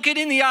can look it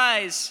in the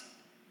eyes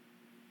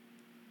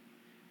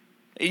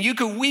and you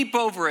can weep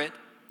over it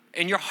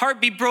and your heart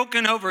be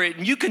broken over it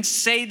and you can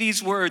say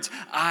these words,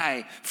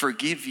 I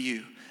forgive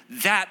you,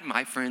 that,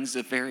 my friends, is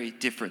a very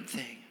different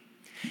thing.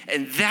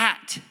 And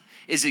that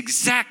is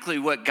exactly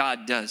what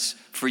God does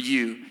for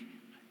you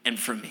and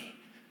for me.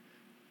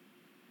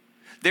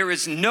 There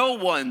is no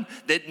one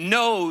that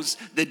knows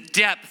the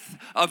depth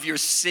of your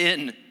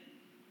sin.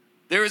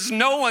 There is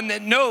no one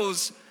that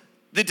knows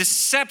the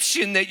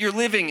deception that you're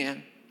living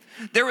in.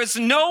 There is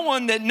no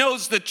one that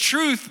knows the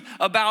truth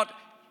about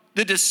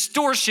the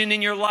distortion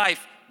in your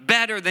life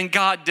better than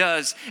God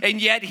does.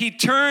 And yet he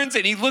turns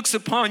and he looks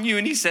upon you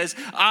and he says,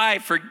 I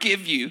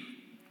forgive you.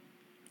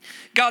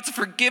 God's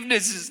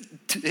forgiveness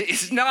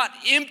is not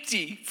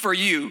empty for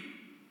you.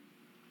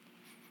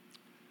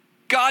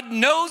 God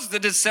knows the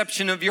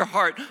deception of your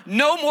heart.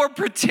 No more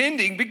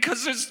pretending,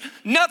 because there's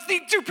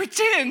nothing to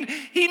pretend.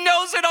 He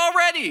knows it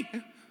already.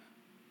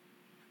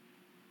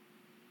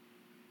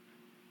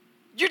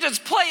 You're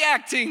just play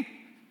acting.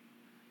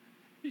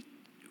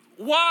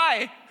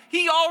 Why?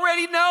 He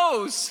already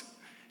knows.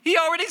 He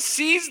already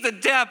sees the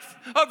depth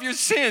of your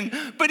sin,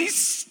 but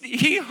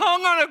he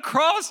hung on a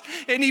cross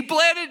and he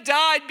bled and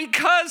died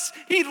because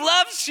he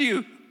loves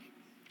you.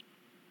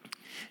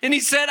 And he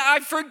said,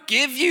 I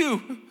forgive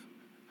you.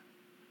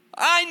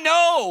 I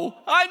know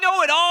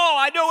it all.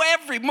 I know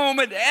every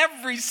moment,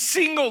 every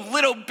single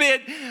little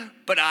bit,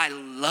 but I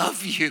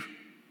love you.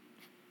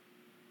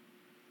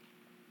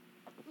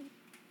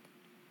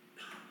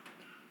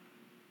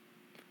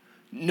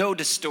 No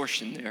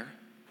distortion there.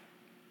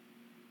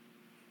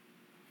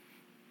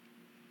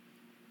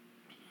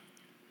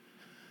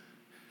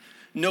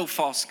 No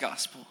false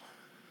gospel.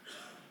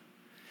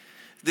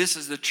 This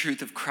is the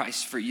truth of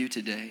Christ for you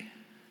today.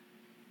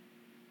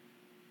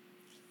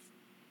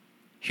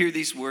 Hear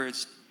these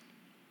words.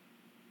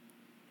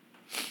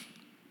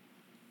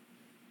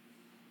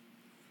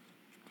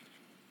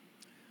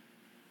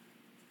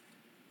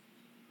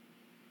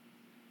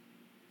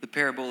 The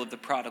parable of the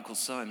prodigal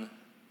son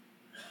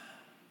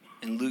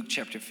in Luke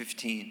chapter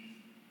 15.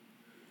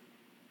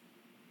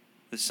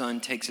 The son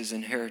takes his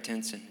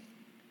inheritance and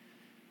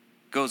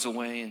goes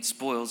away and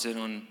spoils it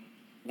on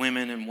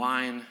women and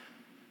wine.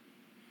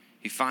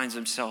 He finds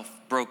himself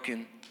broke,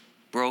 and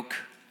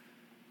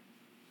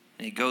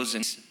he goes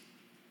and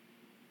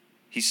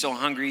he's so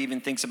hungry, he even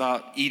thinks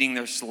about eating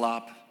their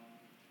slop.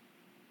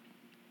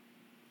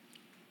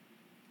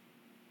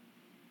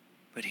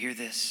 But hear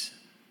this.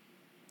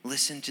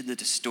 Listen to the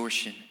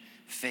distortion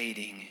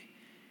fading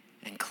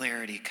and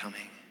clarity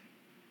coming.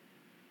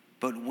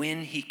 But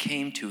when he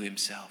came to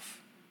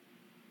himself,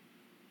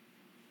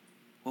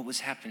 What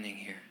was happening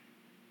here?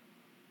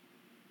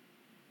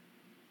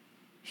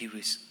 He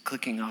was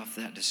clicking off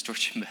that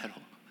distortion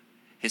pedal.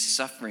 His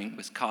suffering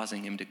was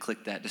causing him to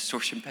click that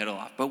distortion pedal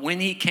off. But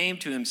when he came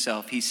to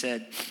himself, he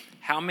said,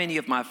 how many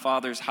of my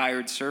father's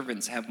hired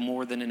servants have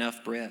more than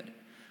enough bread,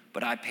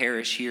 but I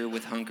perish here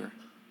with hunger?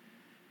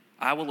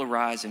 I will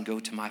arise and go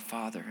to my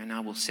father, and I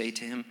will say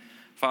to him,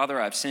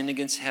 Father, I've sinned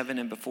against heaven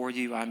and before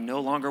you. I'm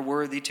no longer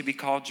worthy to be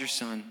called your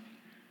son.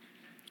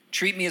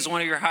 Treat me as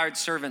one of your hired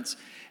servants.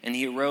 And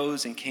he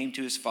arose and came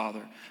to his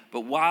father.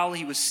 But while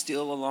he was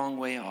still a long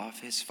way off,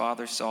 his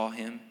father saw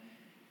him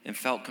and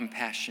felt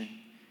compassion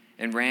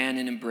and ran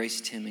and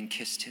embraced him and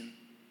kissed him.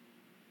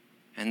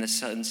 And the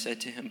son said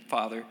to him,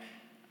 Father,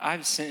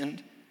 I've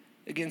sinned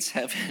against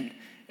heaven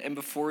and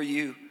before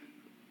you.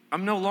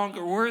 I'm no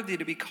longer worthy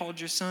to be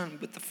called your son.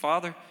 But the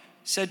father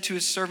said to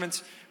his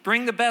servants,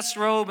 bring the best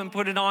robe and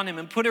put it on him,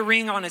 and put a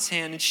ring on his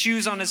hand and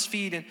shoes on his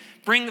feet, and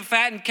bring the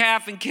fattened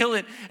calf and kill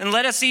it, and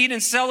let us eat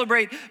and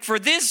celebrate. For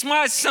this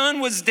my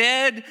son was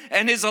dead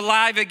and is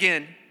alive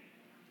again.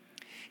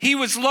 He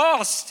was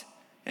lost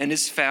and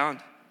is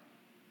found.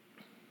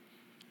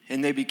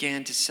 And they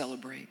began to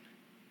celebrate.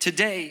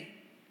 Today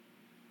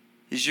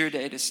is your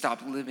day to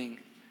stop living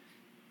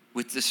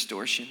with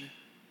distortion.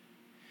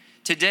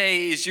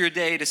 Today is your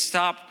day to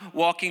stop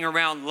walking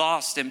around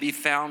lost and be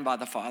found by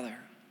the Father.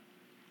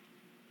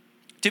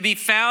 To be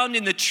found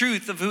in the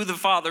truth of who the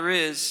Father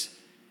is,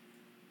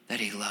 that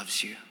he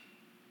loves you,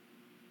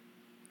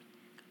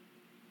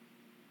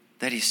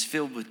 that he's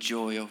filled with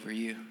joy over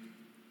you,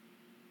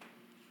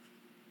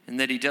 and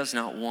that he does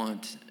not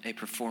want a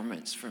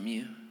performance from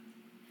you.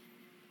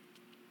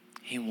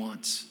 He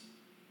wants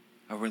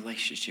a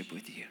relationship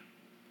with you.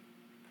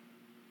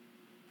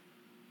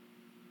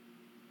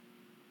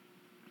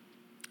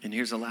 And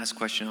here's the last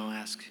question I'll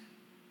ask.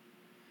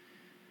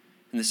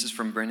 And this is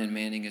from Brendan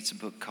Manning. It's a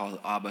book called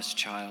Abba's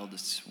Child.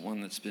 It's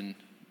one that's been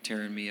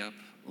tearing me up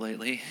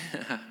lately.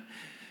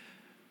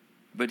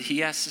 But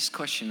he asked this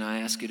question. I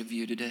ask it of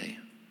you today.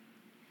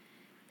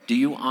 Do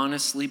you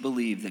honestly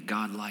believe that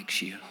God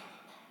likes you?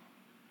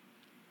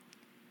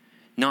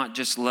 Not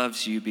just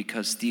loves you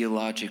because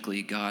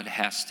theologically God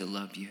has to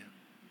love you.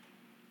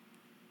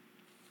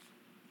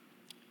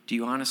 Do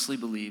you honestly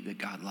believe that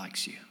God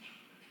likes you?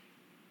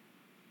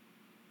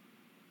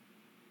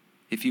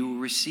 If you will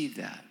receive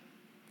that,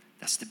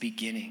 that's the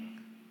beginning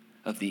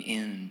of the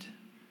end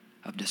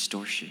of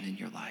distortion in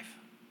your life.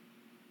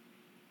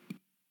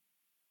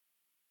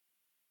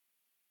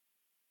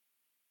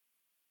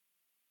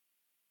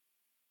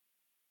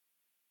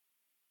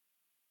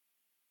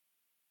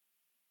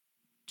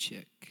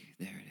 Check.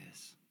 There it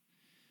is.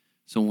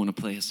 So I want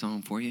to play a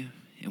song for you,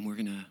 and we're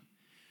going to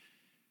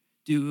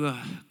do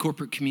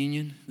corporate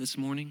communion this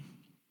morning.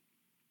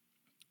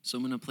 So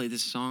I'm going to play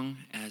this song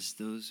as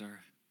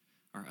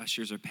our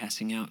ushers are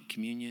passing out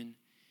communion,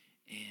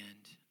 and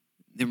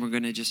then we're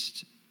going to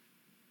just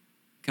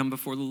come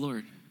before the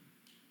Lord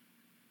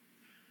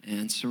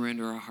and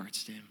surrender our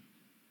hearts to him.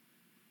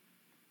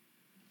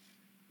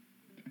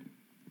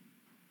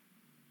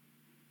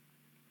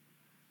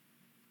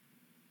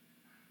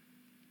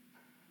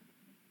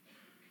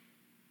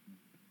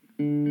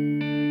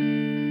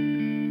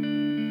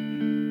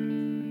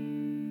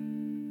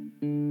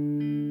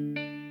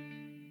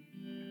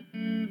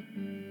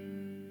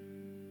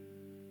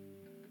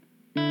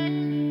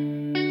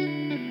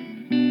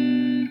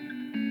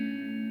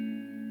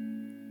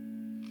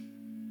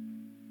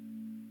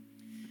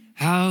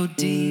 How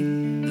deep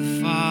the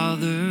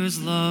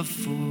Father's love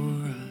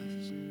for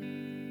us,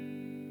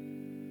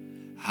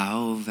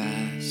 how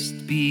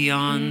vast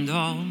beyond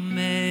all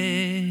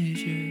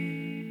measure,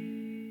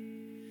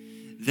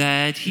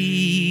 that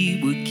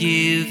he would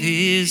give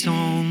his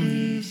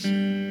only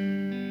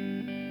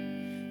Son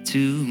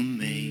to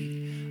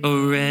make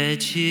a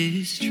wretch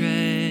his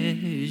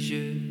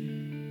treasure.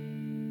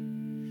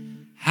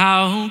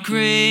 How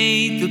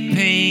great the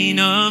pain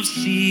of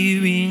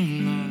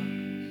searing loss,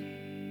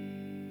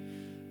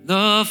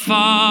 the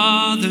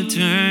Father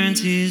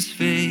turns his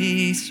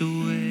face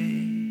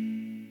away,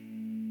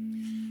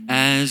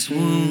 as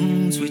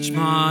wounds which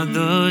mar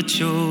the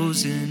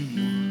chosen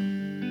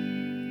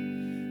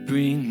one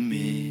bring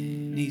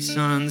many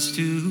sons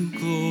to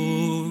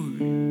glory.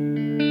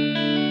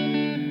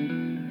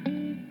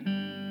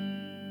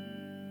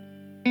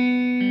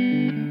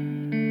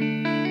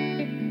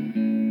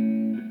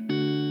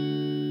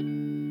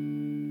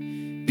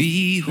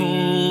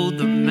 Behold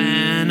the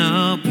man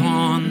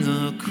upon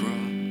the cross,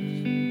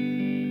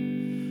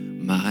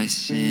 my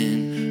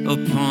sin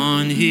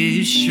upon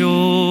his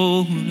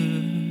shoulders.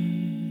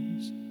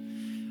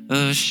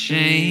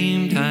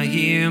 Ashamed, I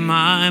hear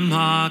my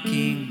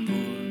mocking voice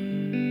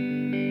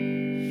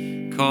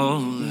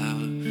call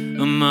out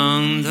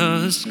among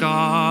the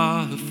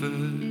scoffers.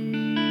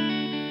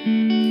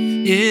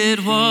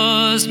 It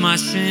was my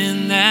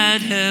sin that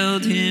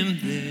held him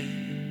there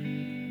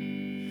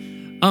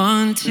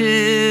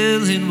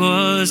until it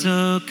was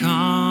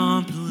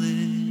accomplished.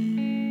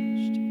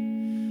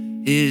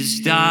 His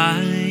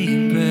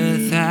dying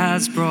breath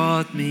has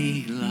brought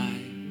me life.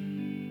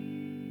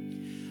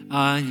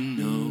 I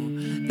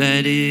know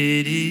that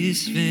it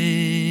is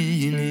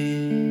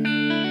finished.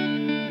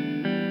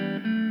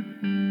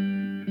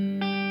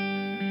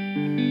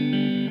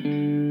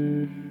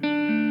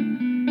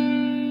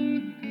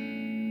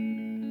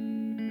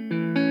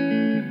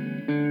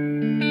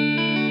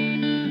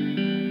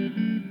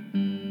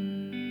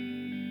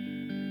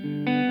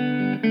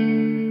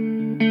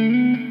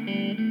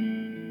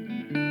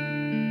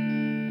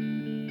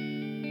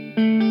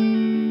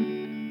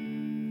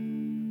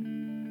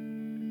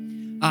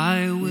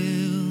 I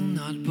will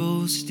not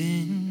boast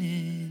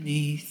in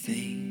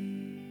anything.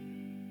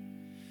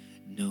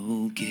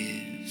 No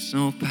gifts,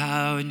 no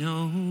power,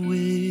 no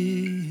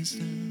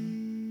wisdom.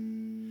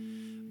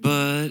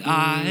 But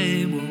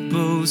I will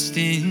boast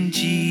in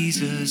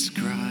Jesus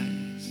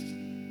Christ,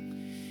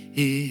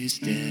 his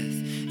death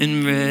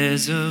and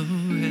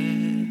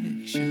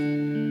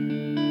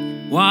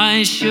resurrection.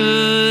 Why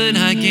should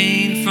I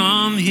gain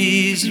from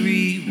his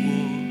reward?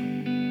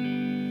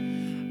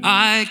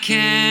 I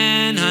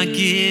cannot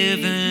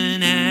give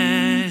an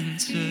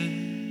answer,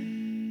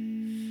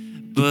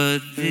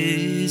 but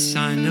this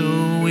I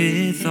know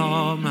with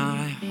all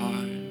my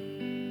heart: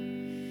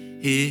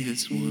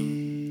 his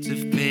wounds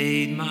have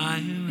paid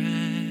my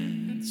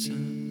ransom.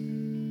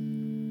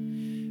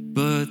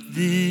 But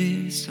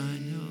this I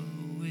know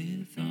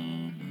with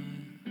all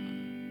my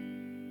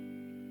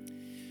heart: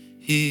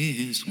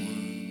 his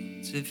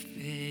wounds have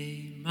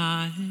paid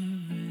my ransom.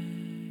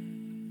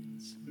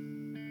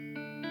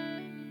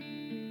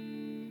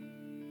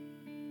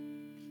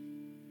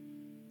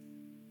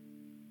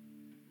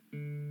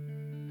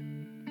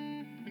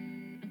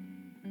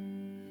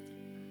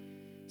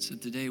 So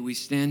today we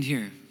stand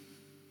here,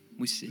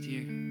 we sit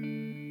here.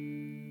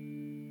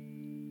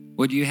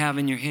 What do you have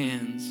in your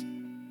hands?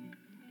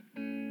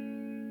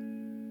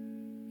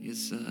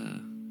 It's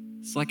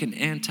like an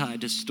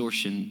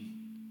anti-distortion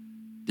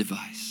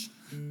device.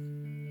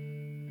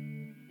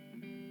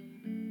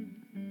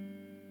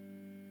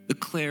 The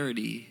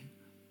clarity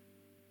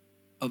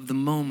of the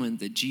moment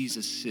that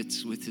Jesus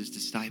sits with his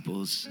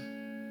disciples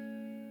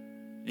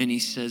and he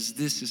says,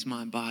 "This is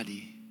my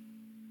body,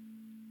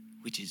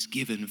 which is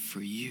given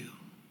for you.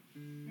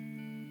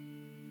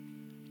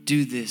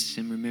 Do this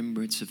in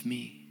remembrance of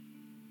me."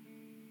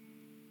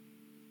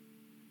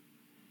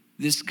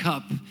 This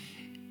cup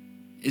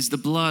is the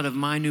blood of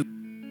my new.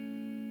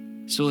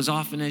 So as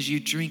often as you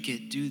drink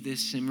it, do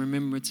this in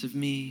remembrance of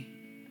me.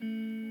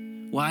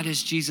 Why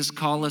does Jesus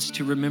call us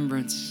to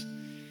remembrance?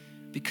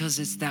 Because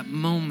it's that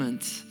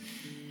moment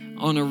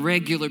on a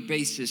regular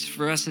basis.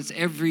 For us, it's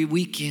every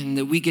weekend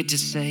that we get to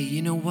say,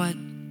 you know what?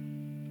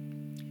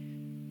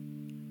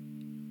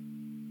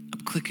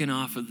 Clicking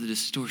off of the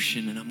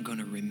distortion, and I'm going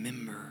to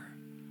remember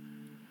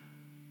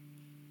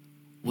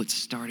what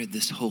started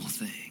this whole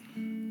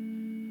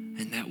thing.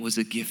 And that was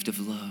a gift of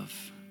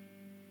love.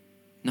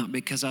 Not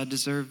because I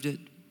deserved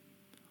it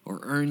or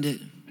earned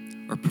it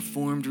or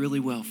performed really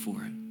well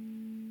for it,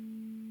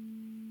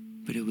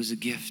 but it was a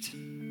gift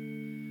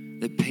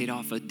that paid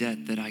off a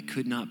debt that I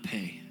could not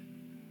pay.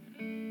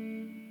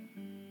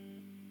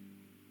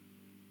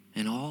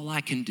 And all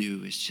I can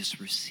do is just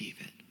receive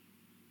it.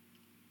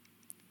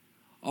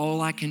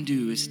 All I can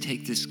do is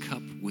take this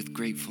cup with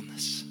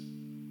gratefulness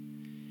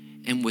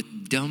and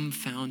with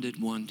dumbfounded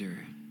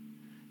wonder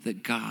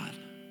that God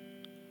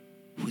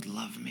would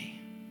love me.